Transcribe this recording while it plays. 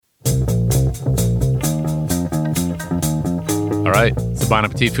All right, it's the Bon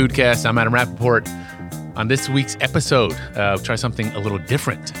Appetit Foodcast. I'm Adam Rappaport. On this week's episode, try something a little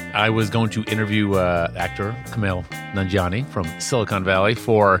different. I was going to interview actor Kumail Nanjiani from Silicon Valley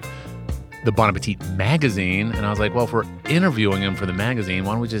for the Bon Appetit magazine. And I was like, well, if we're interviewing him for the magazine,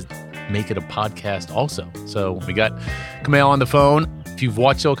 why don't we just make it a podcast also? So we got Kumail on the phone. If you've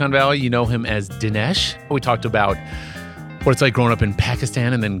watched Silicon Valley, you know him as Dinesh. We talked about what it's like growing up in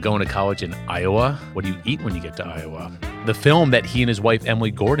Pakistan and then going to college in Iowa. What do you eat when you get to Iowa? The film that he and his wife,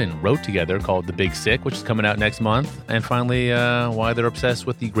 Emily Gordon, wrote together called The Big Sick, which is coming out next month. And finally, why they're obsessed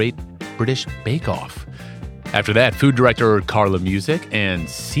with the Great British Bake Off. After that, food director Carla Music and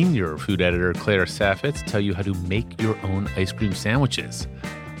senior food editor Claire Saffitz tell you how to make your own ice cream sandwiches.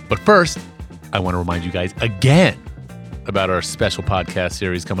 But first, I want to remind you guys again about our special podcast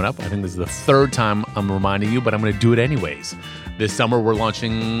series coming up. I think this is the third time I'm reminding you, but I'm going to do it anyways. This summer, we're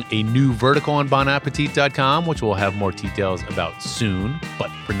launching a new vertical on bonappetit.com, which we'll have more details about soon.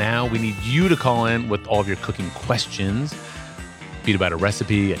 But for now, we need you to call in with all of your cooking questions. Be it about a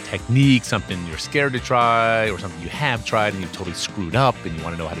recipe, a technique, something you're scared to try, or something you have tried and you've totally screwed up and you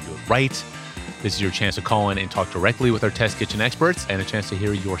want to know how to do it right. This is your chance to call in and talk directly with our test kitchen experts and a chance to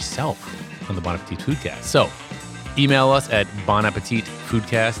hear yourself on the Bon Appetit Foodcast. So email us at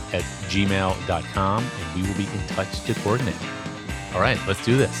bonappetitfoodcast@gmail.com and we will be in touch to coordinate. All right, let's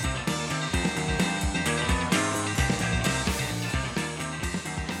do this.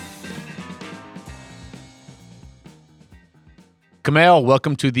 Kumail,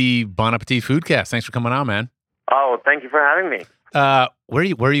 welcome to the Bon Appetit Foodcast. Thanks for coming on, man. Oh, thank you for having me. Where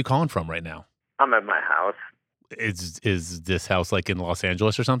are you calling from right now? I'm at my house. Is this house like in Los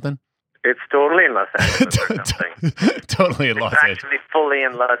Angeles or something? It's totally in Los Angeles or something. Totally in Los Angeles. It's actually fully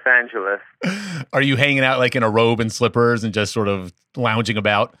in Los Angeles. Are you hanging out like in a robe and slippers and just sort of lounging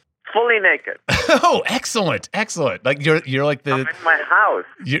about? Fully naked. Oh, excellent. Like you're like the. I'm in my house.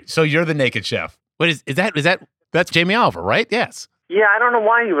 So you're the naked chef. What is that? That's Jamie Oliver, right? Yes. Yeah, I don't know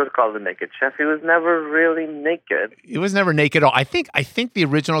why he was called the naked chef. He was never really naked. He was never naked at all. I think the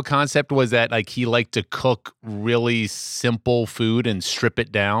original concept was that like he liked to cook really simple food and strip it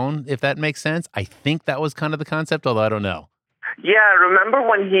down, if that makes sense. I think that was kind of the concept, although I don't know. Yeah, remember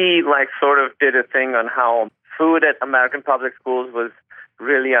when he like sort of did a thing on how food at American public schools was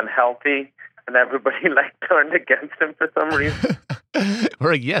really unhealthy and everybody like turned against him for some reason?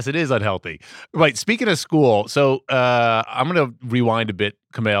 We're like, yes, it is unhealthy. Right. Speaking of school, so I'm going to rewind a bit,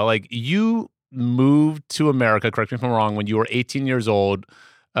 Kumail. Like you moved to America, correct me if I'm wrong, when you were 18 years old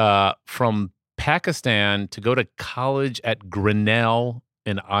from Pakistan to go to college at Grinnell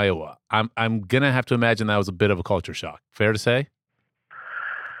in Iowa. I'm going to have to imagine that was a bit of a culture shock. Fair to say?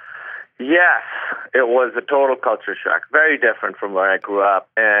 Yes, it was a total culture shock. Very different from where I grew up.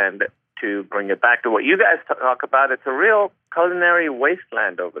 And to bring it back to what you guys talk about, it's a real culinary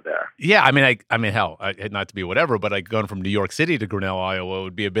wasteland over there. Yeah, I mean, hell, not to be whatever, but like going from New York City to Grinnell, Iowa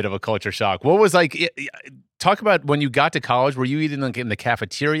would be a bit of a culture shock. What was like? Talk about when you got to college. Were you eating like in the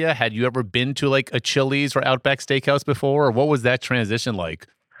cafeteria? Had you ever been to like a Chili's or Outback Steakhouse before? Or what was that transition like?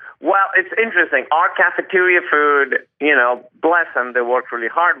 Well, it's interesting. Our cafeteria food, bless them, they worked really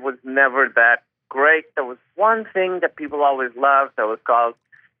hard, was never that great. There was one thing that people always loved that was called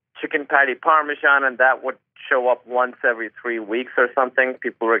chicken patty parmesan, and that would show up once every 3 weeks or something.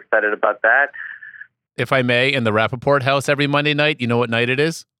 People were excited about that. If I may, in the Rappaport house every Monday night, you know what night it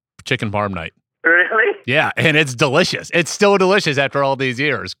is? Chicken parm night. Really? Yeah, and it's delicious. It's still delicious after all these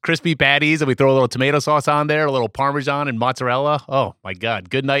years. Crispy patties, and we throw a little tomato sauce on there, a little Parmesan and mozzarella. Oh, my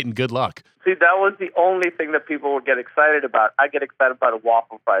God. Good night and good luck. See, that was the only thing that people would get excited about. I get excited about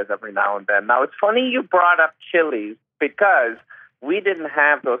waffle fries every now and then. Now, it's funny you brought up Chili's because we didn't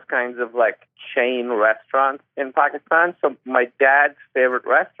have those kinds of like chain restaurants in Pakistan. So my dad's favorite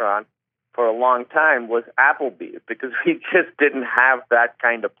restaurant for a long time was Applebee's because we just didn't have that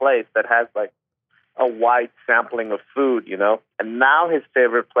kind of place that has like a wide sampling of food, And now his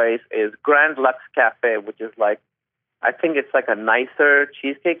favorite place is Grand Lux Cafe, which is like, I think it's like a nicer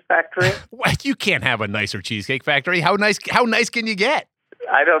cheesecake factory. What? You can't have a nicer cheesecake factory. How nice can you get?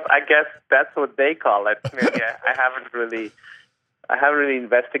 I guess that's what they call it. Yeah, I haven't really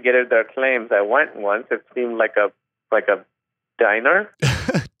investigated their claims. I went once. It seemed like a diner.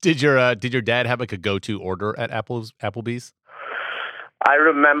 Did your dad have like a go-to order at Applebee's? I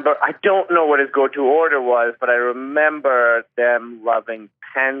remember. I don't know what his go-to order was, but I remember them loving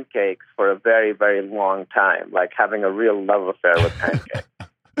pancakes for a very, very long time, like having a real love affair with pancakes.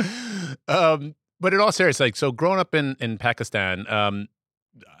 But in all seriousness, like, so growing up in Pakistan,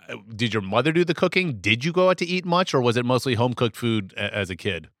 did your mother do the cooking? Did you go out to eat much, or was it mostly home-cooked food as a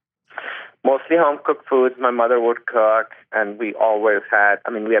kid? Mostly home-cooked foods. My mother would cook, and we always had,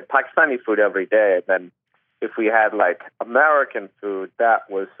 we had Pakistani food every day. And then if we had, like, American food, that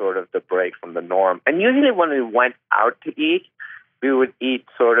was sort of the break from the norm. And usually when we went out to eat, we would eat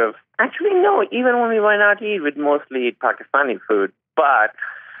sort of, actually, no, even when we went out to eat, we'd mostly eat Pakistani food. But,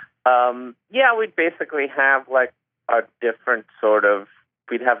 we'd basically have, like, a different sort of,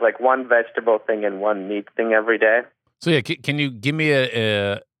 we'd have, like, one vegetable thing and one meat thing every day. So, yeah, can you give me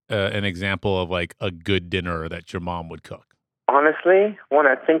an example of, like, a good dinner that your mom would cook? Honestly, when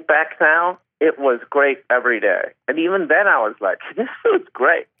I think back now, it was great every day. And even then I was like, this food's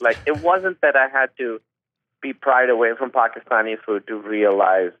great. Like, it wasn't that I had to be pried away from Pakistani food to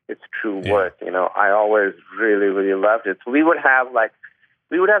realize its true worth. You know, I always really, really loved it. So we would have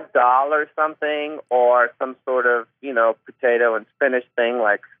dal or something, or some sort of, potato and spinach thing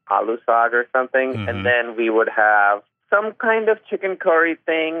like aloo saag or something. Mm-hmm. And then we would have some kind of chicken curry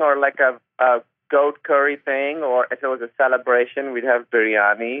thing, or like a goat curry thing, or if it was a celebration, we'd have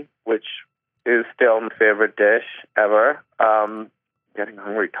biryani, which is still my favorite dish ever. Getting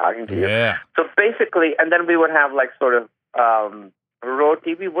hungry talking to you. Yeah. So basically, and then we would have like sort of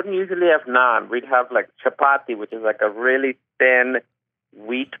roti. We wouldn't usually have naan. We'd have like chapati, which is like a really thin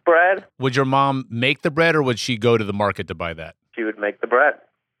wheat bread. Would your mom make the bread, or would she go to the market to buy that? She would make the bread.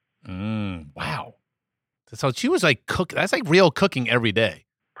 Wow. So she was like that's like real cooking every day.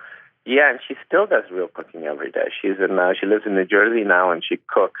 Yeah, and she still does real cooking every day. She lives in New Jersey now, and she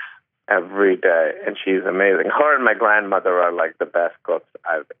cooks every day, and she's amazing. Her and my grandmother are like the best cooks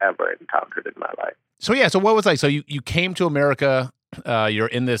I've ever encountered in my life. So yeah, so what was like? So you came to America. You're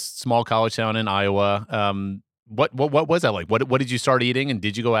in this small college town in Iowa. What was that like? What did you start eating, and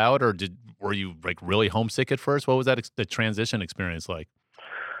did you go out, or were you like really homesick at first? What was that the transition experience like?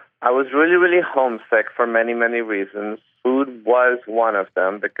 I was really, really homesick for many, many reasons. Food was one of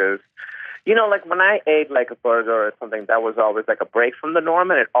them because, like when I ate like a burger or something, that was always like a break from the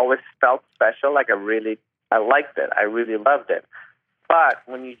norm, and it always felt special. Like I liked it. I really loved it. But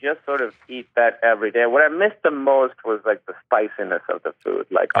when you just sort of eat that every day, what I missed the most was like the spiciness of the food.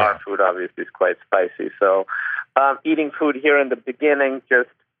 Like our food obviously is quite spicy. So eating food here in the beginning just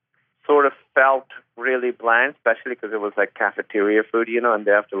sort of felt really bland, especially because it was like cafeteria food, and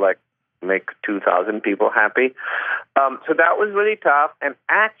they have to like make 2,000 people happy. So that was really tough. And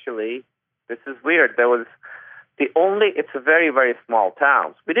actually, this is weird. It's a very, very small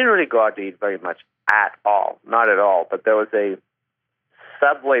town. We didn't really go out to eat very much at all, not at all. But there was a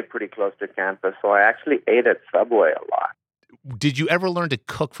Subway pretty close to campus, so I actually ate at Subway a lot. Did you ever learn to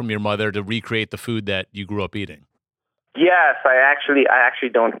cook from your mother to recreate the food that you grew up eating? Yes, I actually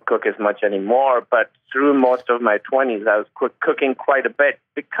don't cook as much anymore, but through most of my 20s, I was cooking quite a bit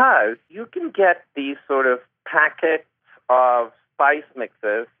because you can get these sort of packets of spice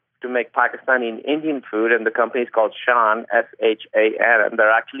mixes to make Pakistani and Indian food, and the company's called Shan, Shan, and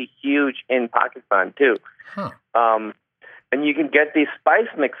they're actually huge in Pakistan too. Huh. And you can get these spice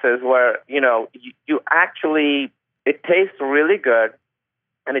mixes where, you actually, it tastes really good,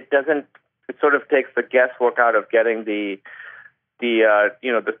 and it sort of takes the guesswork out of getting the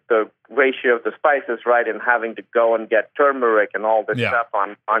ratio of the spices right and having to go and get turmeric and all this stuff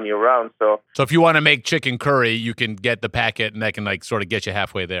on your own. So if you want to make chicken curry, you can get the packet, and that can like sort of get you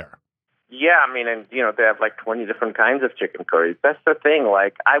halfway there. Yeah, and they have like 20 different kinds of chicken curries. That's the thing.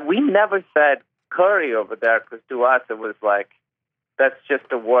 Like we never said curry over there because to us it was like, that's just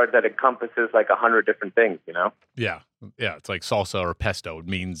a word that encompasses like 100 different things, Yeah. It's like salsa or pesto. It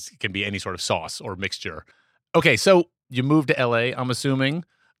means it can be any sort of sauce or mixture. Okay, so you moved to LA, I'm assuming,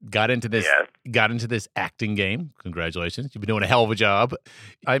 got into this acting game. Congratulations. You've been doing a hell of a job.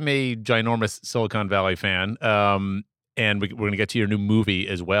 I'm a ginormous Silicon Valley fan. And we're going to get to your new movie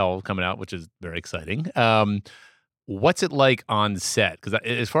as well coming out, which is very exciting. What's it like on set? Because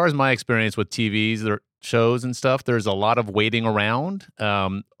as far as my experience with TVs, shows and stuff, there's a lot of waiting around.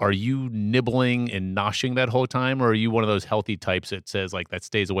 Are you nibbling and noshing that whole time, or are you one of those healthy types that says like that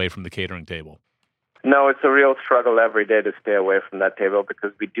stays away from the catering table? No, it's a real struggle every day to stay away from that table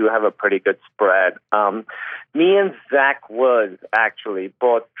because we do have a pretty good spread. Me and Zach Woods actually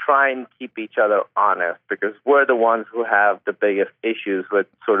both try and keep each other honest because we're the ones who have the biggest issues with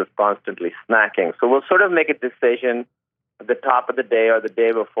sort of constantly snacking. So we'll sort of make a decision at the top of the day or the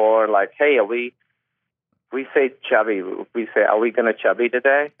day before, like, hey, we say chubby. We say, are we going to chubby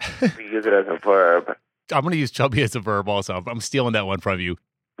today? We use it as a verb. I'm going to use chubby as a verb also. I'm stealing that one from you.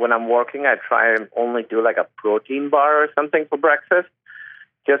 When I'm working, I try and only do like a protein bar or something for breakfast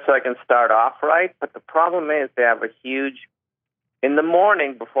just so I can start off right. But the problem is they have a huge in the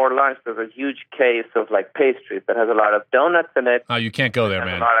morning before lunch, there's a huge case of like pastries that has a lot of donuts in it. Oh, you can't go there,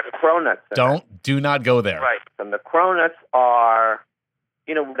 man. A lot of cronuts in it. Do not go there. Right. And the cronuts are,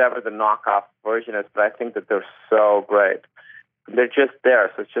 whatever the knockoff version is, but I think that they're so great. They're just there.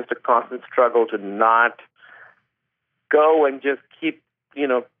 So it's just a constant struggle to not go and just keep,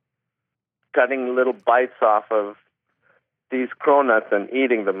 cutting little bites off of these cronuts and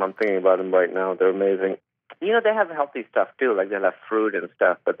eating them. I'm thinking about them right now. They're amazing. They have healthy stuff too, like they'll have fruit and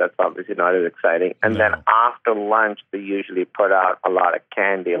stuff, but that's obviously not as exciting. And then after lunch, they usually put out a lot of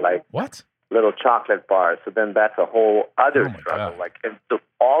candy, like what? Little chocolate bars. So then that's a whole other struggle. Like, and so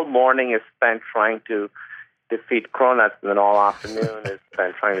all morning is spent trying to defeat cronuts, and then all afternoon is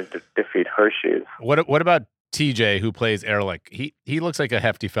spent trying to defeat Hershey's. What about TJ, who plays Ehrlich? He looks like a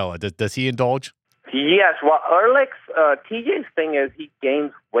hefty fella. Does he indulge? Yes. Well, Ehrlich's, TJ's thing is he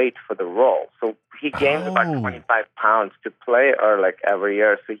gains weight for the role. So he gains about 25 pounds to play Ehrlich every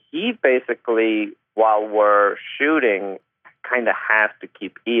year. So he basically, while we're shooting, kind of has to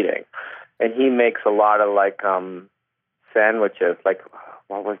keep eating. And he makes a lot of like sandwiches. Like,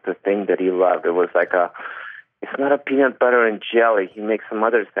 what was the thing that he loved? It was like it's not a peanut butter and jelly. He makes some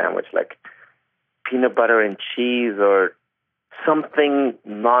other sandwich, like peanut butter and cheese or something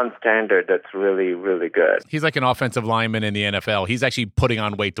non-standard that's really, really good. He's like an offensive lineman in the NFL. He's actually putting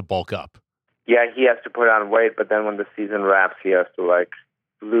on weight to bulk up. Yeah, he has to put on weight, but then when the season wraps, he has to like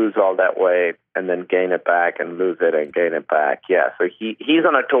lose all that weight and then gain it back and lose it and gain it back. Yeah, so he's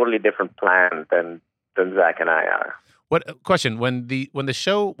on a totally different plan than Zach and I are. What question? When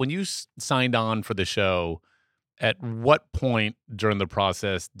you signed on for the show, at what point during the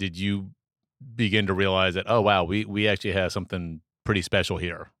process did you begin to realize that, oh wow, we actually have something pretty special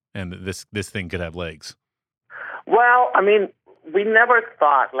here, and this thing could have legs? Well, I mean, we never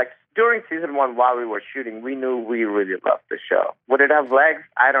thought, like during season 1 while we were shooting, we knew we really loved the show. Would it have legs?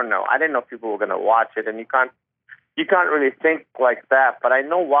 I don't know. I didn't know if people were going to watch it, and you can't really think like that. But I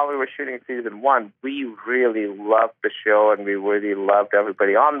know while we were shooting season 1, we really loved the show, and we really loved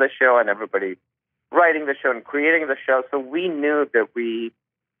everybody on the show and everybody writing the show and creating the show. So we knew that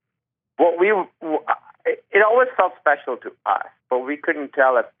it always felt special to us, but we couldn't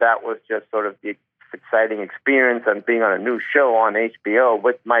tell if that was just sort of the exciting experience and being on a new show on HBO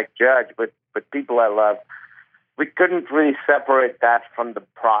with Mike Judge, with people I love. We couldn't really separate that from the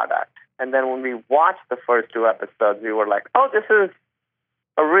product. And then when we watched the first 2 episodes, we were like, oh, this is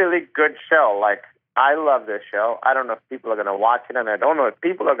a really good show. Like, I love this show. I don't know if people are going to watch it, and I don't know if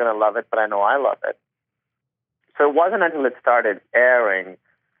people are going to love it, but I know I love it. So it wasn't until it started airing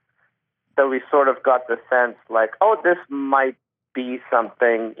that we sort of got the sense like, oh, this might be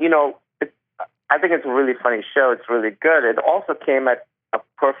something. I think it's a really funny show. It's really good. It also came at a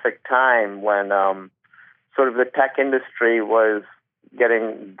perfect time when sort of the tech industry was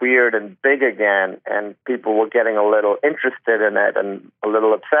getting weird and big again, and people were getting a little interested in it and a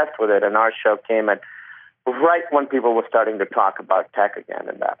little obsessed with it. And our show came at right when people were starting to talk about tech again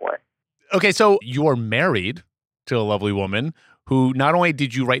in that way. Okay, so you're married to a lovely woman who not only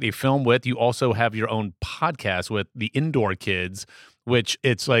did you write a film with, you also have your own podcast with the Indoor Kids, which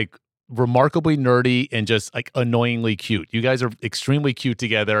it's like remarkably nerdy and just like annoyingly cute. You guys are extremely cute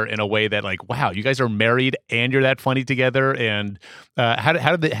together in a way that like, wow, you guys are married and you're that funny together. And how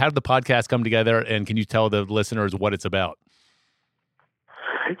did the podcast come together? And can you tell the listeners what it's about?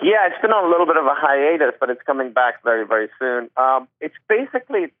 Yeah, it's been on a little bit of a hiatus, but it's coming back very, very soon. It's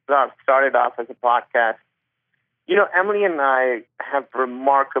basically started off as a podcast. Emily and I have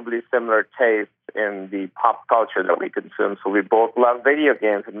remarkably similar tastes in the pop culture that we consume. So we both love video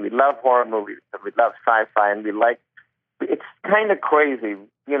games, and we love horror movies, and we love sci-fi, and it's kind of crazy.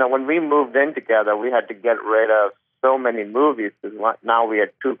 When we moved in together, we had to get rid of so many movies, because now we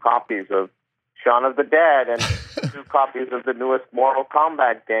had 2 copies of Shaun of the Dead and 2 copies of the newest Mortal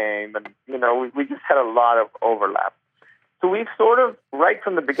Kombat game. And, we just had a lot of overlap. So we've sort of, right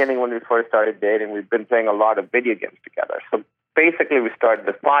from the beginning when we first started dating, we've been playing a lot of video games together. So basically we started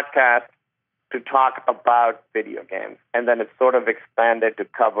this podcast to talk about video games. And then it sort of expanded to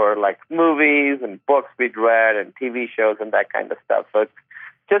cover like movies and books we'd read and TV shows and that kind of stuff. So it's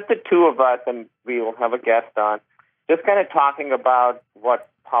just the 2 of us, and we will have a guest on, just kind of talking about what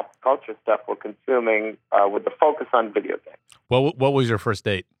pop culture stuff we're consuming with the focus on video games. What was your first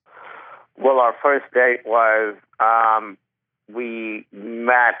date? Well, our first date was we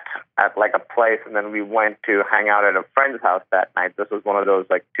met at like a place, and then we went to hang out at a friend's house that night. This was one of those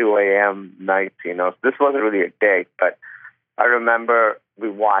like 2 a.m. nights, This wasn't really a date, but I remember we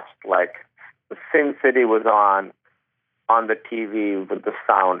watched like Sin City was on the TV with the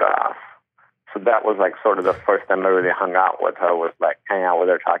sound off. So that was like sort of the first time I really hung out with her, was like hanging out with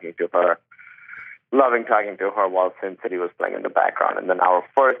her, talking to her, loving talking to her while Sin City was playing in the background. And then our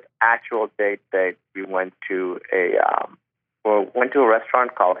first actual date, we went to a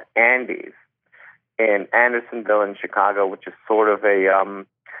restaurant called Andy's in Andersonville in Chicago, which is sort of a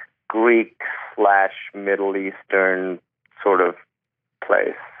Greek/Middle Eastern sort of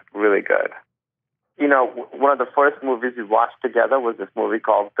place. Really good. You know, one of the first movies we watched together was this movie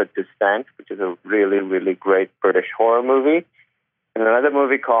called The Descent, which is a really, really great British horror movie. And another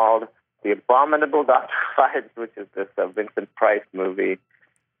movie called The Abominable Dr. Phibes, which is this Vincent Price movie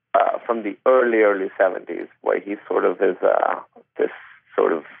from the early 70s, where he sort of is this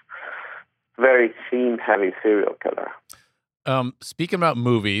sort of very theme-heavy serial killer. Speaking about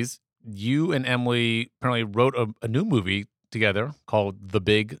movies, you and Emily apparently wrote a new movie together called The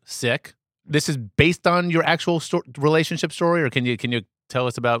Big Sick. This is based on your actual relationship story, or can you tell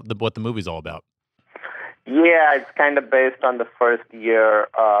us about what the movie's all about? Yeah, it's kind of based on the first year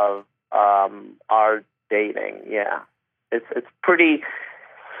of our dating. Yeah, it's pretty.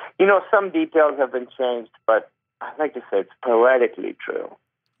 You know, some details have been changed, but I'd like to say it's poetically true.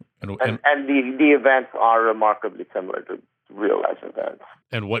 And the events are remarkably similar to real life events.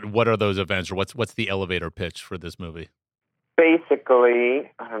 And what are those events, or what's the elevator pitch for this movie?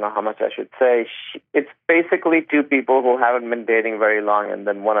 Basically, I don't know how much I should say. It's basically two people who haven't been dating very long, and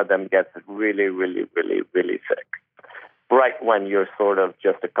then one of them gets really, really, really, really sick. Right when you're sort of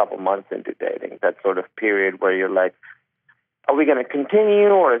just a couple months into dating, that sort of period where you're like, are we going to continue,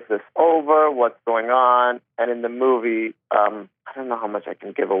 or is this over? What's going on? And in the movie, I don't know how much I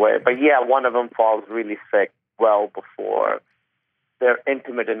can give away, but yeah, one of them falls really sick well before they're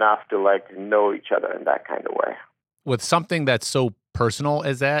intimate enough to like know each other in that kind of way. With something that's so personal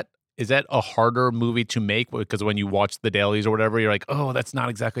as that, is that a harder movie to make? Because when you watch the dailies or whatever, you're like, oh, that's not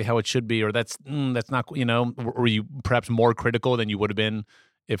exactly how it should be, or that's not, you know, were you perhaps more critical than you would have been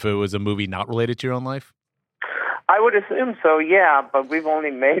if it was a movie not related to your own life? I would assume so, yeah, but we've only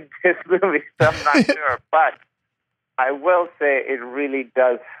made this movie, so I'm not sure. But I will say it really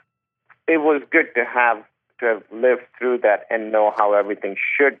does, it was good to have lived through that and know how everything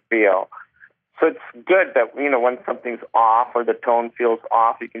should feel. So it's good that, you know, when something's off or the tone feels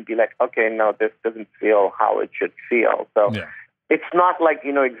off, you can be like, okay, no, this doesn't feel how it should feel. So It's not like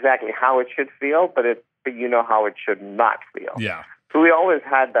you know exactly how it should feel, but you know how it should not feel. Yeah. So we always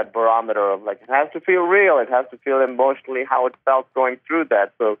had that barometer of like, it has to feel real. It has to feel emotionally how it felt going through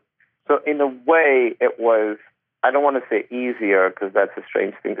that. So in a way, it was, I don't want to say easier because that's a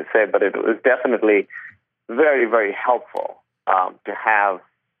strange thing to say, but it was definitely very, very helpful to have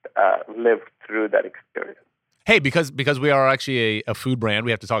lived through that experience. Hey, because we are actually a food brand,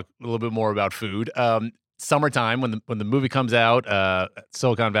 we have to talk a little bit more about food. Summertime, when the movie comes out,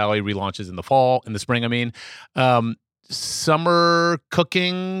 Silicon Valley relaunches in the spring. I mean, summer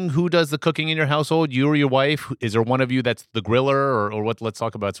cooking. Who does the cooking in your household? You or your wife? Is there one of you that's the griller, or what? Let's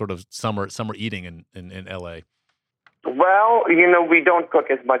talk about sort of summer eating in LA. Well, you know, we don't cook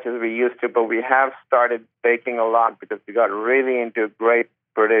as much as we used to, but we have started baking a lot because we got really into Great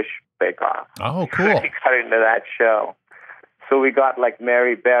British Bake Off. Oh, cool. We got into that show. So we got like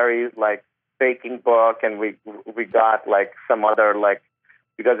Mary Berry's like baking book, and we got like some other like,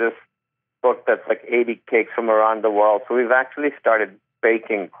 we got this book that's like 80 cakes from around the world. So we've actually started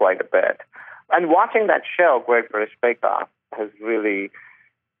baking quite a bit. And watching that show, Great British Bake Off, has really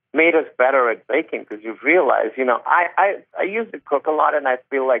made us better at baking because you've realized, you know, I used to cook a lot, and I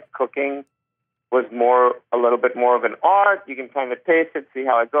feel like cooking was a little bit more of an art. You can kind of taste it, see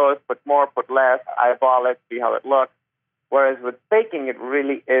how it goes, put more, put less, eyeball it, see how it looks. Whereas with baking, it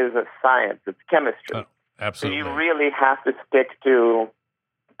really is a science. It's chemistry. Oh, absolutely. So you really have to stick to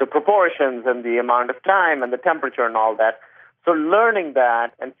the proportions and the amount of time and the temperature and all that. So learning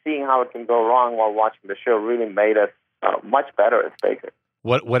that and seeing how it can go wrong while watching the show really made us much better as bakers.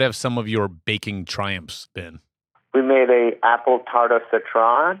 What have some of your baking triumphs been? We made a apple tart au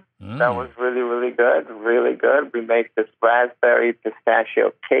citron. That was really, really good. Really good. We made this raspberry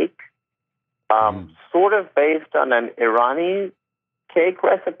pistachio cake, sort of based on an Irani cake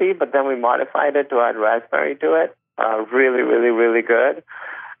recipe, but then we modified it to add raspberry to it. Really, really, really good.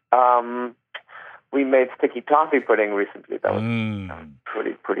 We made sticky toffee pudding recently. That was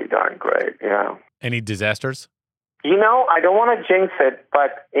pretty darn great. Yeah. Any disasters? You know, I don't want to jinx it,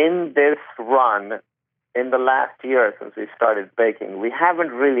 but in this run, in the last year since we started baking, we haven't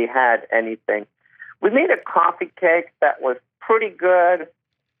really had anything. We made a coffee cake that was pretty good,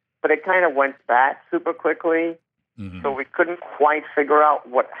 but it kind of went bad super quickly. Mm-hmm. So we couldn't quite figure out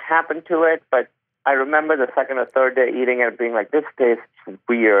what happened to it. But I remember the second or third day eating it being like, this tastes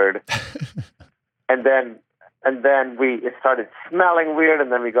weird. and then it started smelling weird,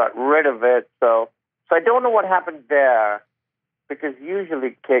 and then we got rid of it. So I don't know what happened there, because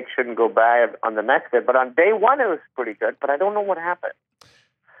usually cake shouldn't go bad on the next day. But on day one, it was pretty good. But I don't know what happened.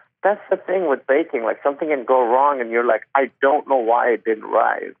 That's the thing with baking. Like, something can go wrong, and you're like, I don't know why it didn't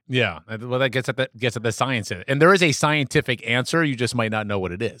rise. Yeah, well, that gets at the science in it. And there is a scientific answer. You just might not know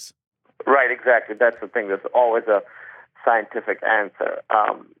what it is. Right, exactly. That's the thing. There's always a scientific answer.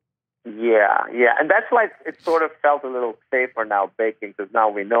 Yeah. And that's why it sort of felt a little safer now baking, because now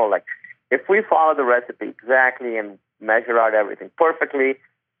we know, like, if we follow the recipe exactly and measure out everything perfectly,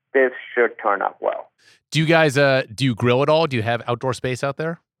 this should turn out well. Do you guys, do you grill at all? Do you have outdoor space out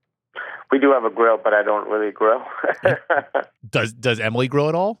there? We do have a grill, but I don't really grill. Does Emily grill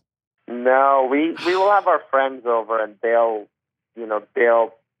at all? No, we will have our friends over, and they'll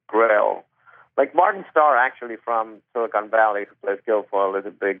grill. Like Martin Starr, actually, from Silicon Valley, who plays Guilfoyle,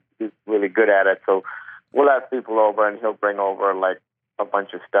 he's really good at it. So we'll have people over, and he'll bring over like a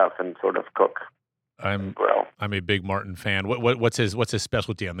bunch of stuff and sort of cook. Grill. I'm a big Martin fan. What's his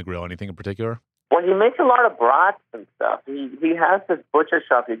specialty on the grill? Anything in particular? Well, he makes a lot of brats and stuff. He has this butcher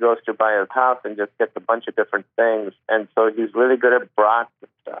shop he goes to by his house and just gets a bunch of different things. And so he's really good at brats and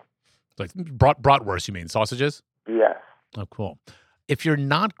stuff. Like bratwurst, you mean? Sausages? Yes. Oh, cool. If you're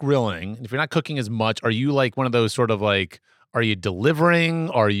not grilling, if you're not cooking as much, are you like one of those sort of like, are you delivering?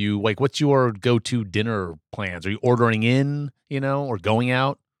 Are you like, what's your go-to dinner plans? Are you ordering in, or going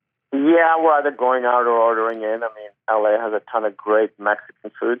out? Yeah, we're either going out or ordering in. I mean, LA has a ton of great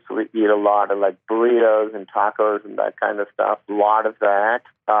Mexican food, so we eat a lot of like burritos and tacos and that kind of stuff. A lot of that.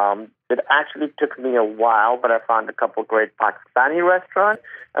 It actually took me a while, but I found a couple great Pakistani restaurants.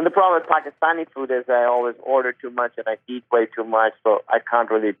 And the problem with Pakistani food is I always order too much and I eat way too much, so I can't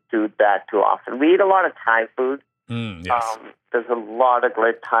really do that too often. We eat a lot of Thai food. Yes. There's a lot of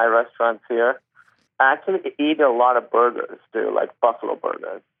great Thai restaurants here. I actually eat a lot of burgers too, like buffalo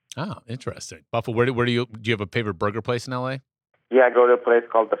burgers. Oh, interesting. Buffalo. Where do you have a favorite burger place in LA? Yeah, I go to a place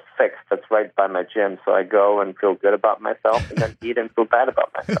called The Fix that's right by my gym. So I go and feel good about myself and then eat and feel bad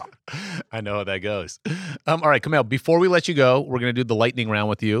about myself. I know how that goes. All right, Kumail, before we let you go, we're going to do the lightning round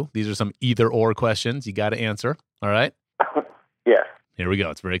with you. These are some either or questions. You got to answer. All right? Yes. Here we go.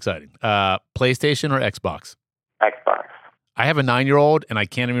 It's very exciting. PlayStation or Xbox? Xbox. I have a 9-year-old and I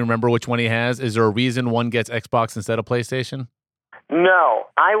can't even remember which one he has. Is there a reason one gets Xbox instead of PlayStation? No,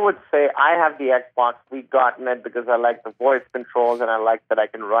 I would say I have the Xbox. We've gotten it because I like the voice controls and I like that I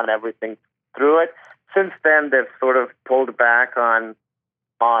can run everything through it. Since then, they've sort of pulled back on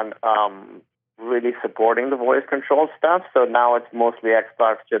really supporting the voice control stuff. So now it's mostly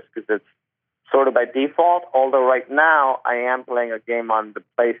Xbox just because it's sort of by default. Although right now I am playing a game on the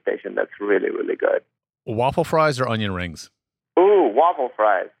PlayStation that's really, really good. Waffle fries or onion rings? Ooh, waffle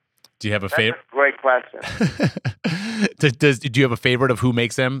fries. Do you have a favorite? That's a great question. Do you have a favorite of who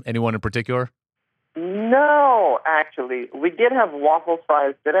makes them? Anyone in particular? No, actually. We did have waffle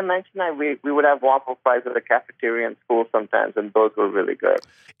fries. Did I mention that we would have waffle fries at the cafeteria in school sometimes, and those were really good.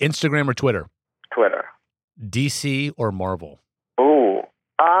 Instagram or Twitter? Twitter. DC or Marvel? Ooh,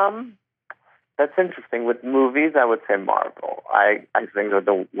 that's interesting. With movies, I would say Marvel. I think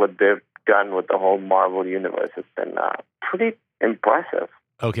that what they've done with the whole Marvel universe has been pretty impressive.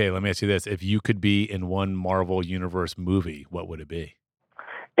 Okay, let me ask you this. If you could be in one Marvel Universe movie, what would it be?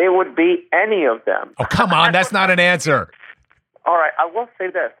 It would be any of them. Oh, come on. That's not an answer. All right, I will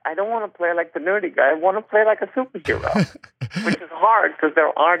say this. I don't want to play like the nerdy guy. I want to play like a superhero, which is hard because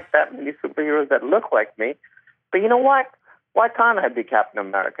there aren't that many superheroes that look like me. But you know what? Why can't I be Captain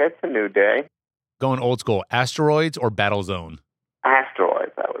America? It's a new day. Going old school. Asteroids or Battlezone?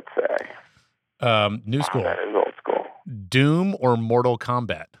 Asteroids, I would say. New school. That is old school. Doom or Mortal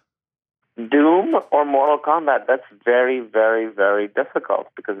Kombat? Doom or Mortal Kombat? That's very, very, very difficult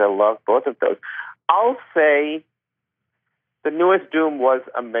because I love both of those. I'll say the newest Doom was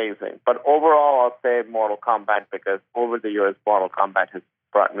amazing, but overall I'll say Mortal Kombat because over the years Mortal Kombat has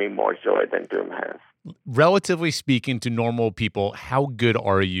brought me more joy than Doom has. Relatively speaking to normal people, how good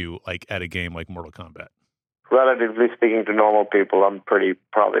are you like at a game like Mortal Kombat? Relatively speaking to normal people, I'm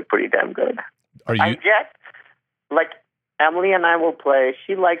probably pretty damn good. Are you? Like Emily and I will play.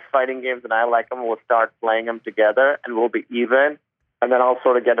 She likes fighting games and I like them. We'll start playing them together and we'll be even. And then I'll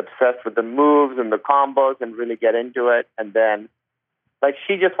sort of get obsessed with the moves and the combos and really get into it. And then, like,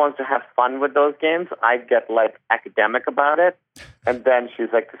 she just wants to have fun with those games. I get, like, academic about it. And then she's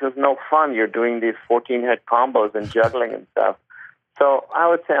like, this is no fun. You're doing these 14-hit combos and juggling and stuff. So I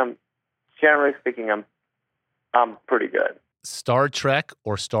would say generally speaking, I'm pretty good. Star Trek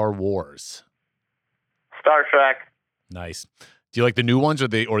or Star Wars? Star Trek. Nice. Do you like the new ones or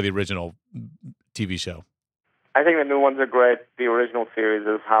the original TV show? I think the new ones are great. The original series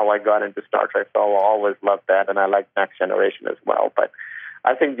is how I got into Star Trek, so I'll always love that, and I like Next Generation as well. But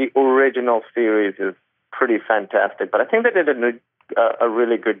I think the original series is pretty fantastic. But I think they did a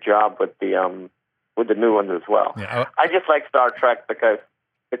really good job with the new ones as well. Yeah, I just like Star Trek because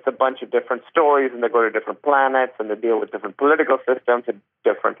it's a bunch of different stories, and they go to different planets, and they deal with different political systems and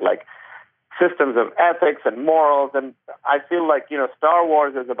different systems of ethics and morals. And I feel like Star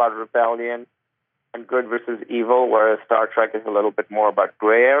Wars is about rebellion and good versus evil, whereas Star Trek is a little bit more about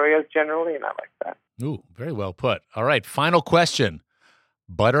gray areas generally, and I like that. Ooh, very well put. All right, final question.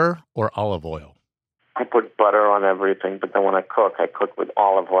 Butter or olive oil? I put butter on everything, but then when I cook with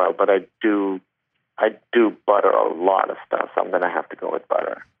olive oil, but I do butter a lot of stuff, so I'm going to have to go with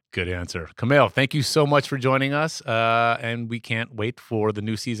butter. Good answer. Kumail, thank you so much for joining us, and we can't wait for the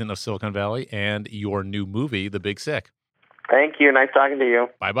new season of Silicon Valley and your new movie, The Big Sick. Thank you. Nice talking to you.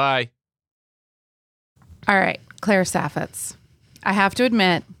 Bye-bye. All right, Claire Saffitz. I have to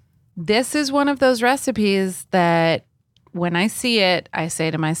admit, this is one of those recipes that when I see it, I say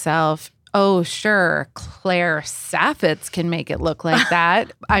to myself, oh, sure, Claire Saffitz can make it look like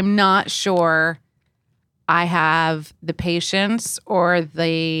that. I'm not sure I have the patience or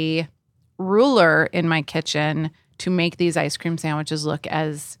the ruler in my kitchen to make these ice cream sandwiches look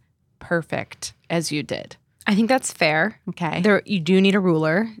as perfect as you did. I think that's fair. Okay. You do need a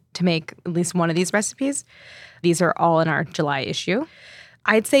ruler to make at least one of these recipes. These are all in our July issue.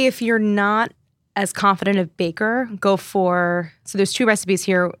 I'd say if you're not as confident a baker, go for, so there's two recipes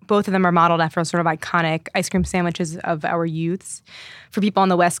here. Both of them are modeled after sort of iconic ice cream sandwiches of our youths. For people on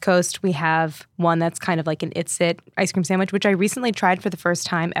the West Coast, we have one that's kind of like an It's It ice cream sandwich, which I recently tried for the first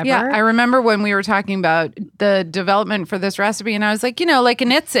time ever. Yeah, I remember when we were talking about the development for this recipe, and I was like, like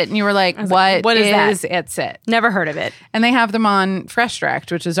an It's It. And you were like, what is that? It's It? Never heard of it. And they have them on Fresh Direct,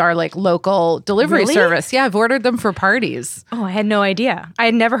 which is our local delivery service. Yeah, I've ordered them for parties. Oh, I had no idea. I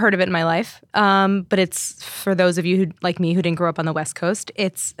had never heard of it in my life. But it's, for those of you who, like me, who didn't grow up on the West Coast,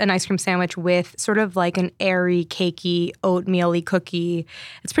 it's an ice cream sandwich with sort of like an airy, cakey, oatmeal-y cookie.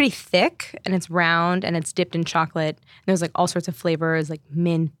 It's pretty thick, and it's round, and it's dipped in chocolate. And there's all sorts of flavors, like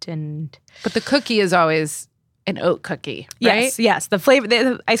mint and... But the cookie is always an oat cookie, right? Yes. The flavor,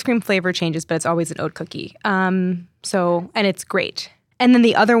 the ice cream flavor changes, but it's always an oat cookie. And it's great. And then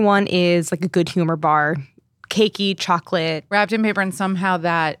the other one is like a good humor bar, cakey chocolate. Wrapped in paper, and somehow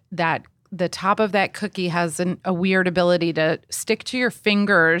that the top of that cookie has a weird ability to stick to your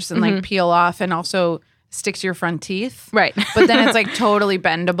fingers and peel off, and also stick to your front teeth. Right. But then it's totally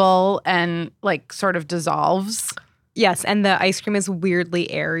bendable and sort of dissolves. Yes, and the ice cream is weirdly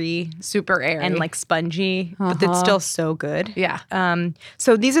airy. Super airy. And spongy, but it's still so good. Yeah.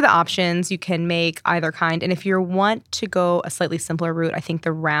 So these are the options. You can make either kind. And if you want to go a slightly simpler route, I think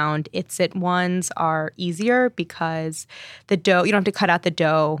the round It's It ones are easier because the dough, you don't have to cut out the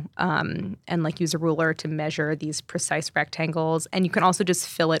dough and use a ruler to measure these precise rectangles. And you can also just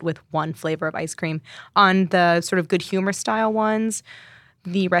fill it with one flavor of ice cream. On the sort of good humor style ones,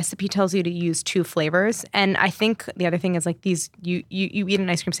 the recipe tells you to use 2 flavors. And I think the other thing is these, you eat an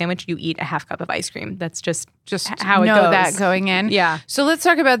ice cream sandwich, you eat a half cup of ice cream. That's just how it goes. Know that going in. Yeah. So let's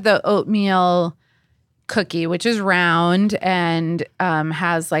talk about the oatmeal cookie, which is round and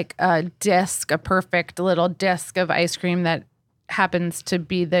has a perfect little disc of ice cream that happens to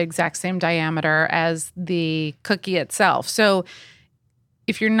be the exact same diameter as the cookie itself. So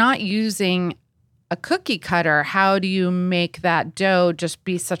if you're not using a cookie cutter, how do you make that dough just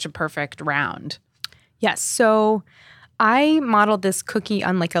be such a perfect round? Yes. So I modeled this cookie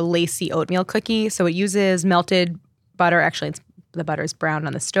on a lacy oatmeal cookie. So it uses melted butter. Actually, the butter is browned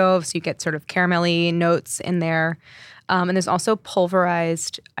on the stove, so you get sort of caramelly notes in there. And there's also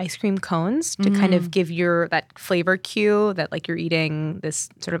pulverized ice cream cones to kind of give that flavor cue that you're eating this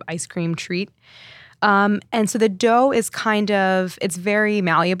sort of ice cream treat. And so the dough is it's very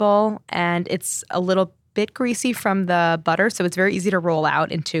malleable, and it's a little bit greasy from the butter, so it's very easy to roll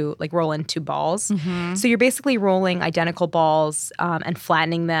into balls. So you're basically rolling identical balls and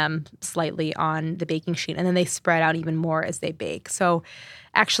flattening them slightly on the baking sheet, and then they spread out even more as they bake. So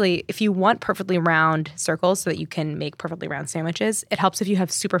actually, if you want perfectly round circles so that you can make perfectly round sandwiches, it helps if you have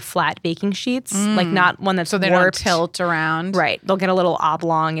super flat baking sheets, not one that's so they warped. Don't tilt around. Right. They'll get a little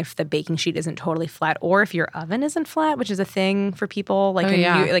oblong if the baking sheet isn't totally flat, or if your oven isn't flat, which is a thing for people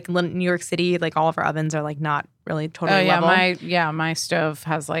in New York City. All of our ovens are not really totally level. My stove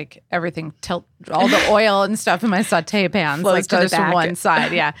has everything tilt, all the oil and stuff in my saute pans flows to goes the back. to one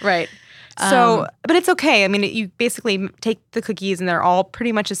side. Yeah. Right. So, but it's okay. I mean, you basically take the cookies and they're all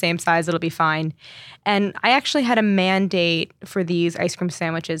pretty much the same size. It'll be fine. And I actually had a mandate for these ice cream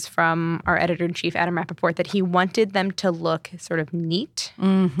sandwiches from our editor-in-chief, Adam Rappaport, that he wanted them to look sort of neat.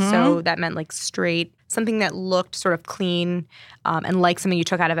 So that meant like straight, something that looked sort of clean and like something you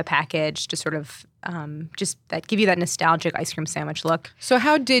took out of a package to sort of just that give you that nostalgic ice cream sandwich look. So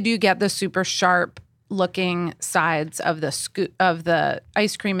how did you get the super sharp looking sides of the scoop of the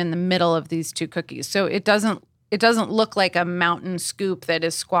ice cream in the middle of these two cookies? So it doesn't look like a mountain scoop that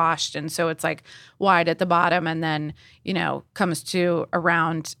is squashed, and so it's like wide at the bottom and then, comes to a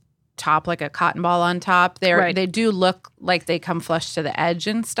round top like a cotton ball on top. They do look like they come flush to the edge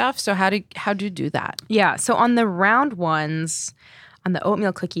and stuff. So how do you do that? Yeah, so on the round ones, on the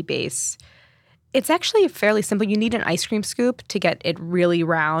oatmeal cookie base, it's actually fairly simple. You need an ice cream scoop to get it really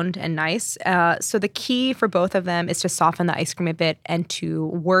round and nice. So the key for both of them is to soften the ice cream a bit and to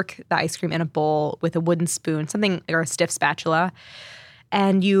work the ice cream in a bowl with a wooden spoon, something or a stiff spatula.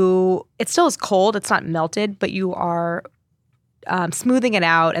 And it still is cold. It's not melted, but you are smoothing it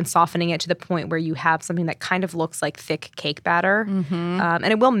out and softening it to the point where you have something that kind of looks like thick cake batter. And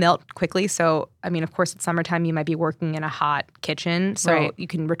it will melt quickly. So, I mean, of course, it's summertime. You might be working in a hot kitchen. So you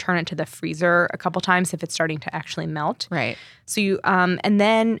can return it to the freezer a couple times if it's starting to actually melt. Right. So you, and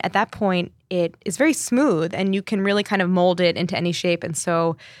then at that point, it is very smooth and you can really kind of mold it into any shape. And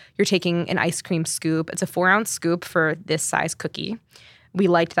so you're taking an ice cream scoop. It's a 4-ounce scoop for this size cookie. We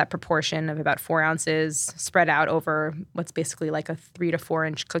liked that proportion of about 4 ounces spread out over what's basically like a 3 to 4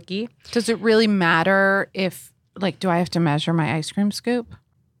 inch cookie. Does it really matter if, do I have to measure my ice cream scoop?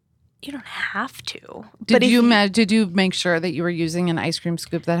 You don't have to. Did you make sure that you were using an ice cream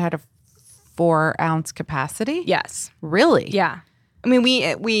scoop that had a 4-ounce capacity? Yes. Really? Yeah. I mean, we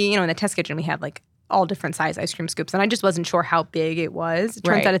in the test kitchen we had like all different size ice cream scoops, and I just wasn't sure how big it was. It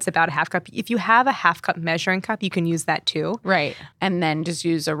turns out it's about a half cup. If you have a half cup measuring cup, you can use that too. Right. And then just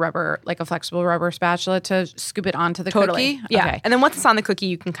use a flexible rubber spatula to scoop it onto the cookie? Yeah. Okay. And then once it's on the cookie,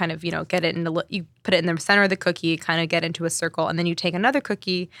 you can kind of, get it you put it in the center of the cookie, kind of get into a circle, and then you take another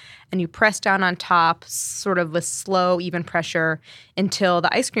cookie and you press down on top sort of with slow, even pressure until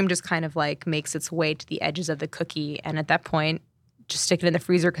the ice cream just kind of like makes its way to the edges of the cookie. And at that point, just stick it in the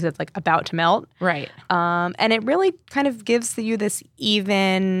freezer because it's like about to melt. Right. And it really kind of gives you this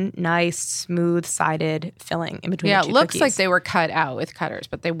even, nice, smooth-sided filling in between the two Yeah, it looks cookies. like they were cut out with cutters,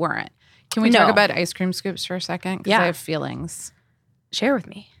 but they weren't. Can we talk about ice cream scoops for a second? Because I have feelings. Share with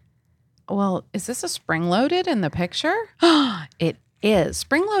me. Well, is this a spring-loaded in the picture? It is.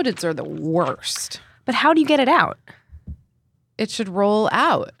 Spring-loadeds are the worst. But how do you get it out? It should roll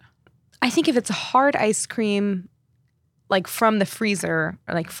out. I think if it's a hard ice cream, like from the freezer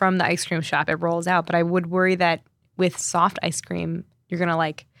or like from the ice cream shop, it rolls out. But I would worry that with soft ice cream, you're going to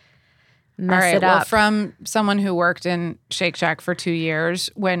like mess it up. Well, from someone who worked in Shake Shack for 2 years,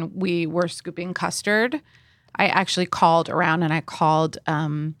 when we were scooping custard, I actually called around and I called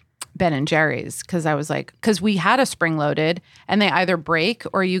Ben and Jerry's because we had a spring loaded and they either break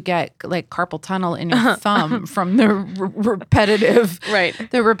or you get like carpal tunnel in your thumb from the repetitive,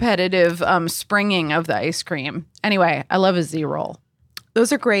 springing of the ice cream. Anyway, I love a Z-roll.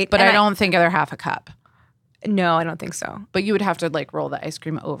 Those are great. But I don't think they're half a cup. No, I don't think so. But you would have to like roll the ice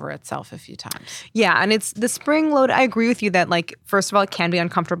cream over itself a few times. Yeah, and it's the spring load. I agree with you that like, first of all, it can be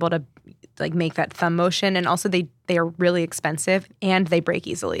uncomfortable to like make that thumb motion, and also they are really expensive and they break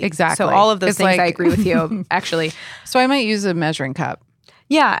easily. Exactly. So all of those things, I agree with you actually. So I might use a measuring cup.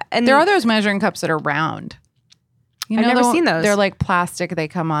 Yeah, and there are those measuring cups that are round. I've never seen those. They're like plastic. They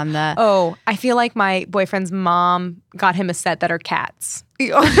come on the. Oh, I feel like my boyfriend's mom got him a set that are cats.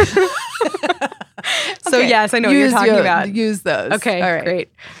 So yes, I know what you're talking about. Use those. Okay, all right.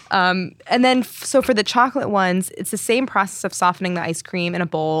 Great. And then, so for the chocolate ones, it's the same process of softening the ice cream in a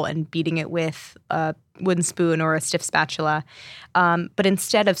bowl and beating it with a wooden spoon or a stiff spatula. But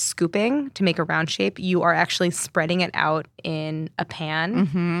instead of scooping to make a round shape, you are actually spreading it out in a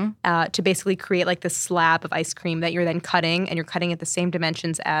pan to basically create like this slab of ice cream that you're then cutting, and you're cutting at the same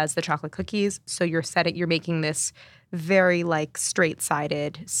dimensions as the chocolate cookies. So you're making this very like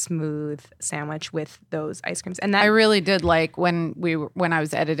straight-sided, smooth sandwich with those ice creams. And that I really did like when I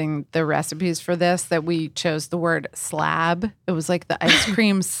was editing the recipes for this that we chose the word slab. It was like the ice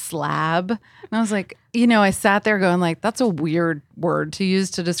cream slab. And I was like, I sat there going like, that's a weird word to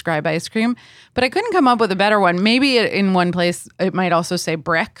use to describe ice cream. But I couldn't come up with a better one. Maybe in one place it might also say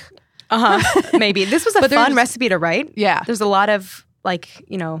brick. Maybe. This was a fun recipe to write. Yeah. There's a lot of like,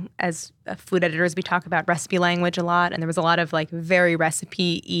 as food editors, we talk about recipe language a lot. And there was a lot of like very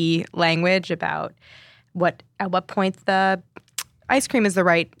recipe-y language about at what point the ice cream is the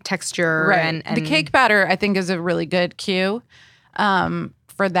right texture. Right. And the cake batter, I think, is a really good cue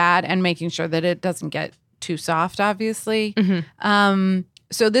for that, and making sure that it doesn't get too soft, obviously.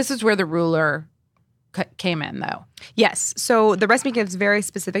 So this is where the ruler came in, though. Yes. So the recipe gives very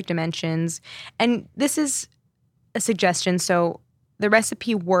specific dimensions. And this is a suggestion. So the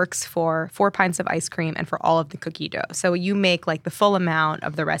recipe works for 4 pints of ice cream and for all of the cookie dough. So you make like the full amount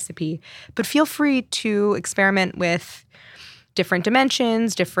of the recipe, but feel free to experiment with different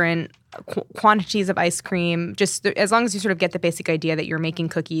dimensions, different quantities of ice cream, just as long as you sort of get the basic idea that you're making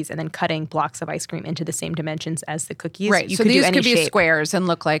cookies and then cutting blocks of ice cream into the same dimensions as the cookies. Right. You so could these do any could be shape. squares and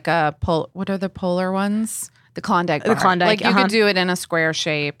look like a what are the polar ones? The Klondike bar. The Klondike, Like you could do it in a square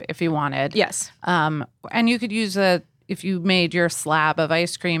shape if you wanted. Yes. And you could use if you made your slab of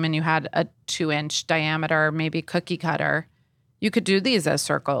ice cream and you had a 2-inch diameter, maybe cookie cutter, you could do these as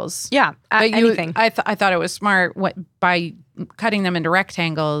circles. Yeah, anything. I thought it was smart by cutting them into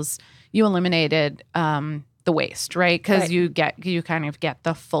rectangles. You eliminated the waste, right? Because you kind of get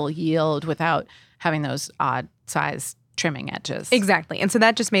the full yield without having those odd size trimming edges. Exactly. And so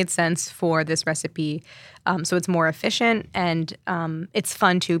that just made sense for this recipe. So it's more efficient, and it's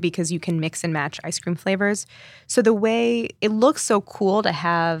fun too because you can mix and match ice cream flavors. So the way it looks so cool to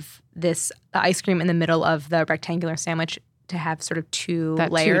have this ice cream in the middle of the rectangular sandwich, to have sort of two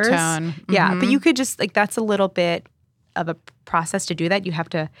that layers. Two-tone. Yeah, but you could just that's a little bit of a process to do that. You have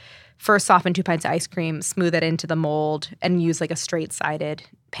to first soften 2 pints of ice cream, smooth it into the mold, and use like a straight-sided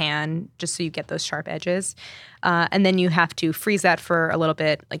pan just so you get those sharp edges. And then you have to freeze that for a little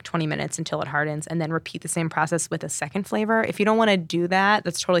bit, like 20 minutes until it hardens, and then repeat the same process with a second flavor. If you don't want to do that,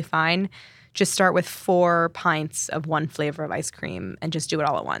 that's totally fine. Just start with 4 pints of one flavor of ice cream and just do it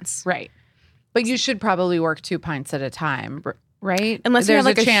all at once. Right. But you should probably work 2 pints at a time, right? Unless you there's have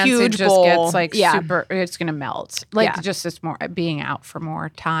like a chance huge it just bowl. gets like Yeah. super, it's going to melt. Just it's more being out for more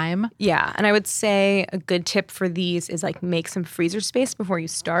time. Yeah, and I would say a good tip for these is like make some freezer space before you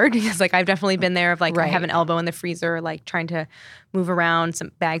start, because like I've definitely been there of like I have an elbow in the freezer, like trying to move around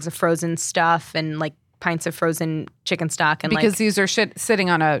some bags of frozen stuff and like pints of frozen chicken stock, and because these are sitting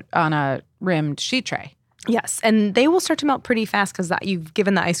on a rimmed sheet tray. Yes, and they will start to melt pretty fast because you've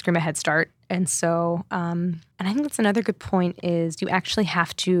given the ice cream a head start. And so, and I think that's another good point is you actually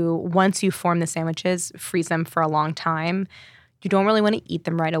have to, once you form the sandwiches, freeze them for a long time. You don't really want to eat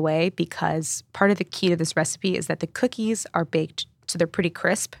them right away because part of the key to this recipe is that the cookies are baked so they're pretty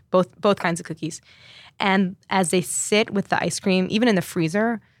crisp, both kinds of cookies. And as they sit with the ice cream, even in the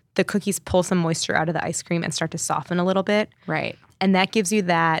freezer, the cookies pull some moisture out of the ice cream and start to soften a little bit. Right. And that gives you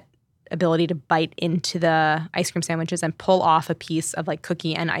that ability to bite into the ice cream sandwiches and pull off a piece of like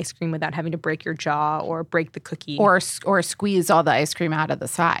cookie and ice cream without having to break your jaw or break the cookie. Or squeeze all the ice cream out of the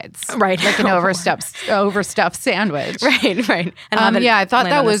sides. Right. Like an overstuffed sandwich. Right. And I thought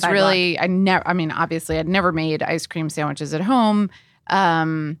that was sidewalk. really, obviously I'd never made ice cream sandwiches at home.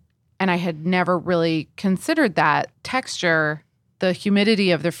 And I had never really considered that texture, the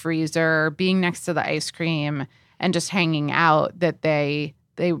humidity of the freezer, being next to the ice cream and just hanging out, that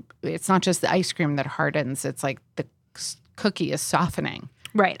it's not just the ice cream that hardens. It's like the cookie is softening.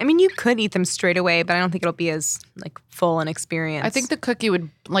 Right. I mean, you could eat them straight away, but I don't think it'll be as like full an experience. I think the cookie would,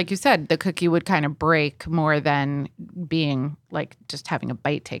 like you said, the cookie would kind of break more than being like just having a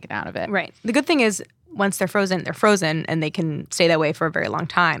bite taken out of it. Right. The good thing is once they're frozen, and they can stay that way for a very long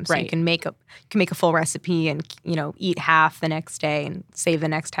time. So you can make a full recipe and eat half the next day and save the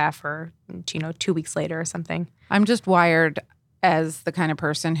next half for 2 weeks later or something. I'm just wired as the kind of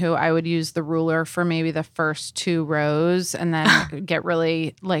person who I would use the ruler for maybe the first 2 rows and then get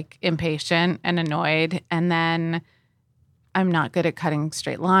really like impatient and annoyed. And then I'm not good at cutting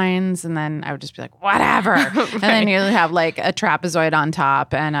straight lines. And then I would just be like, whatever. Right. And then you have like a trapezoid on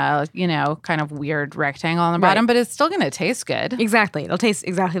top and a, kind of weird rectangle on the bottom, but it's still going to taste good. Exactly. It'll taste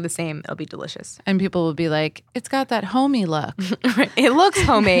exactly the same. It'll be delicious. And people will be like, it's got that homey look. Right. It looks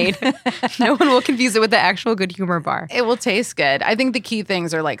homemade. No one will confuse it with the actual Good Humor bar. It will taste good. I think the key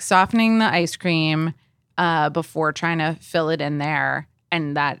things are like softening the ice cream before trying to fill it in there,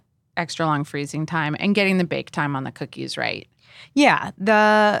 and that extra long freezing time, and getting the bake time on the cookies right. Yeah,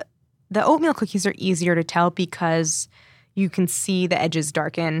 the oatmeal cookies are easier to tell because you can see the edges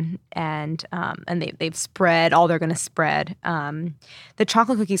darken and they've spread all they're going to spread. The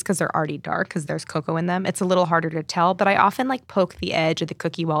chocolate cookies, because they're already dark because there's cocoa in them, it's a little harder to tell. But I often like poke the edge of the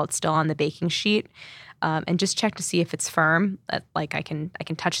cookie while it's still on the baking sheet. And just check to see if it's firm. Like I can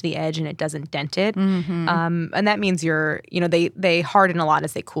touch the edge and it doesn't dent it. Mm-hmm. And that means they harden a lot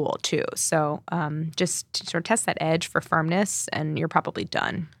as they cool too. So just to sort of test that edge for firmness, and you're probably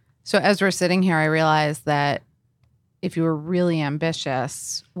done. So as we're sitting here, I realized that if you were really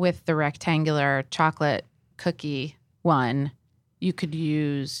ambitious with the rectangular chocolate cookie one, you could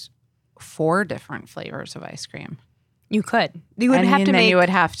use 4 different flavors of ice cream. You could. You would and have to then make. you would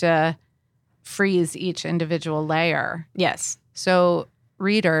have to freeze each individual layer. Yes. So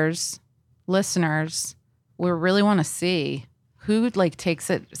readers, listeners, we really want to see who like takes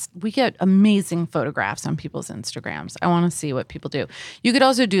it. We get amazing photographs on people's Instagrams. I want to see what people do. You could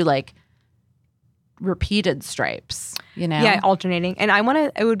also do like repeated stripes, you know? Yeah, alternating. And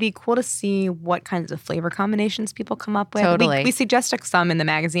it would be cool to see what kinds of flavor combinations people come up with. Totally. We suggest some in the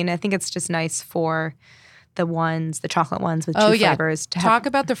magazine. I think it's just nice for the chocolate ones with 2 flavors. Talk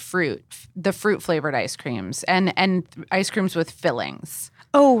about the fruit flavored ice creams and ice creams with fillings.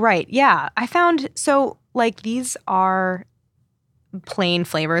 Oh, right. Yeah. I found, so like these are plain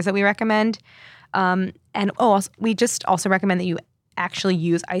flavors that we recommend. We just also recommend that you actually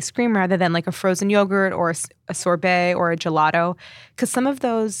use ice cream rather than like a frozen yogurt or a sorbet or a gelato, because some of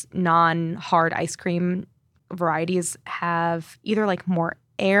those non-hard ice cream varieties have either like more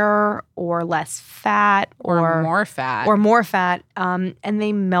air or less fat or more fat and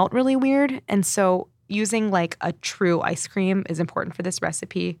they melt really weird. And so using like a true ice cream is important for this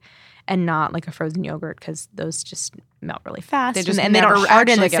recipe and not like a frozen yogurt, because those just melt really fast and they don't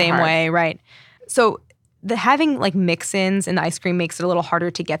harden the same way, right? So having like mix-ins in the ice cream makes it a little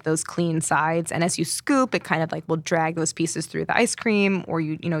harder to get those clean sides, and as you scoop, it kind of like will drag those pieces through the ice cream, or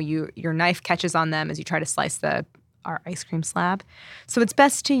your knife catches on them as you try to slice our ice cream slab. So it's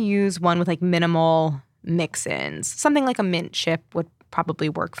best to use one with like minimal mix-ins. Something like a mint chip would probably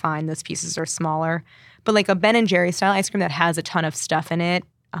work fine. Those pieces are smaller. But like a Ben & Jerry style ice cream that has a ton of stuff in it,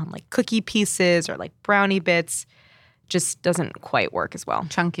 like cookie pieces or like brownie bits, just doesn't quite work as well.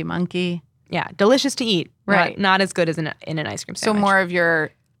 Chunky monkey. Yeah, delicious to eat. Right. Not as good as in an ice cream sandwich. So more of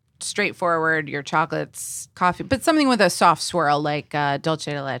your straightforward, your chocolates, coffee, but something with a soft swirl like dulce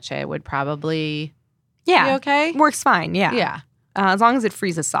de leche would probably be okay? Works fine, yeah. Yeah. As long as it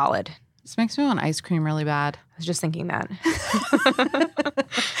freezes solid. This makes me want ice cream really bad. I was just thinking that.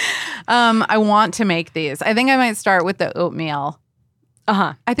 I want to make these. I think I might start with the oatmeal.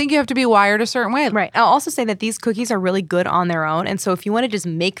 Uh-huh. I think you have to be wired a certain way. Right. I'll also say that these cookies are really good on their own. And so if you want to just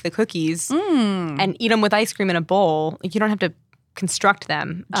make the cookies and eat them with ice cream in a bowl, like you don't have to construct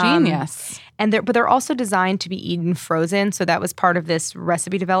them. Genius. But they're also designed to be eaten frozen. So that was part of this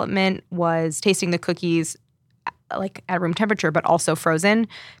recipe development, was tasting the cookies like at room temperature, but also frozen,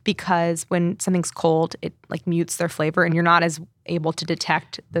 because when something's cold, it like mutes their flavor and you're not as able to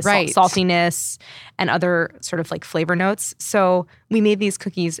detect the saltiness and other sort of like flavor notes. So we made these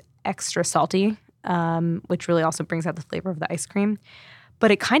cookies extra salty, which really also brings out the flavor of the ice cream. But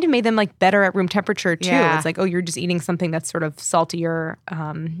it kind of made them like better at room temperature too. Yeah. It's like, oh, you're just eating something that's sort of saltier.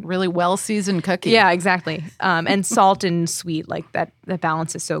 Really well-seasoned cookie. Yeah, exactly. And salt and sweet, like that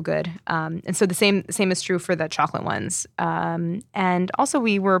balance is so good. And so the same is true for the chocolate ones. And also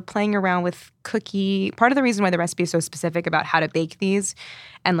we were playing around with cookie. Part of the reason why the recipe is so specific about how to bake these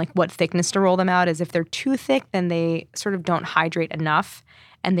and like what thickness to roll them out is if they're too thick, then they sort of don't hydrate enough.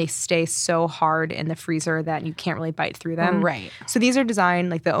 And they stay so hard in the freezer that you can't really bite through them. Right. So these are designed,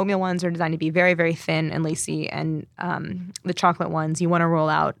 like the oatmeal ones are designed to be very, very thin and lacy. And the chocolate ones, you want to roll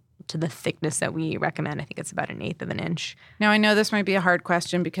out to the thickness that we recommend. I think it's about 1/8 of an inch. Now, I know this might be a hard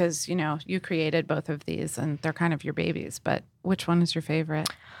question because, you created both of these and they're kind of your babies. But which one is your favorite?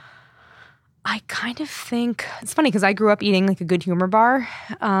 I kind of think it's funny because I grew up eating like a Good Humor bar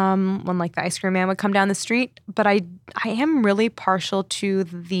when like the ice cream man would come down the street. But I am really partial to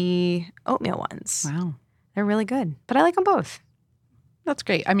the oatmeal ones. Wow. They're really good. But I like them both. That's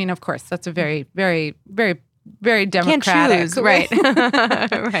great. I mean, of course, that's a very, very, very, very democratic. Can't choose. Right.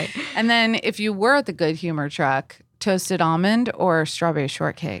 Right. And then if you were at the Good Humor truck, toasted almond or strawberry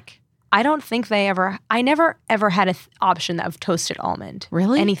shortcake? I don't think I never ever had an option of toasted almond.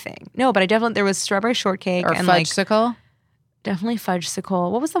 Really? Anything. No, but there was strawberry shortcake Or and fudgesicle? Definitely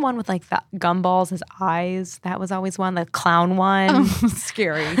fudgesicle. What was the one with like the gumballs as eyes? That was always one. The clown one. Oh,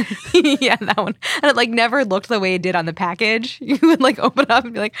 scary. Yeah, that one. And it like never looked the way it did on the package. You would like open it up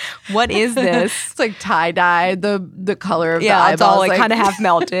and be like, what is this? It's like tie-dyed, the color of the eyeballs. Yeah, it's all like kind of half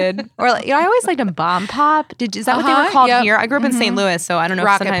melted. Or like, I always liked a bomb pop. Is that what they were called here? I grew up in St. Louis, so I don't know.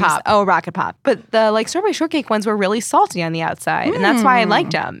 Rocket if pop. Oh, rocket pop. But the like strawberry shortcake ones were really salty on the outside. And that's why I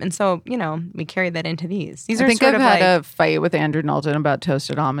liked them. And so, we carried that into these. These I are think sort I've of had like a fight with Andrew Knowlton about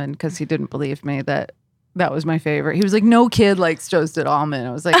toasted almond because he didn't believe me that was my favorite. He was like, no kid likes toasted almond.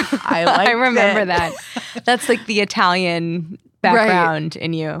 I was like, I like I remember that. That's like the Italian background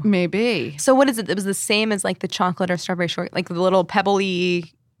in you. Maybe. So what is it? It was the same as like the chocolate or strawberry shortcake, like the little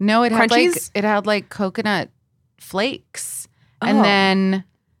pebbly No, it crunchies? had like coconut flakes. Oh. And then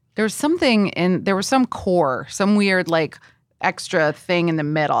there was some core, some weird like extra thing in the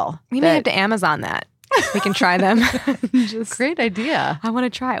middle. We may have to Amazon that. We can try them. Great idea. I want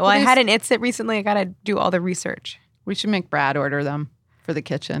to try it. Well, I had an It's It recently. I got to do all the research. We should make Brad order them for the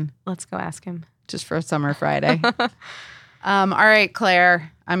kitchen. Let's go ask him. Just for a summer Friday. All right,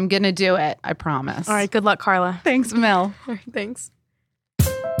 Claire. I'm going to do it. I promise. All right. Good luck, Carla. Thanks, Mel. All right, thanks.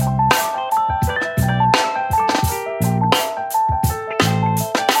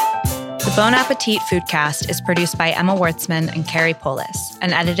 The Bon Appetit Foodcast is produced by Emma Wertzman and Carrie Polis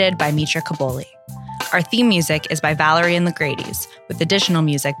and edited by Mitra Kaboli. Our theme music is by Valerie and the Grady's, with additional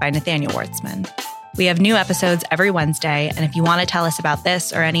music by Nathaniel Wertzman. We have new episodes every Wednesday, and if you want to tell us about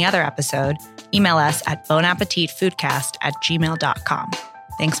this or any other episode, email us at bonappetitfoodcast@gmail.com.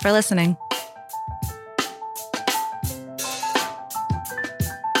 Thanks for listening.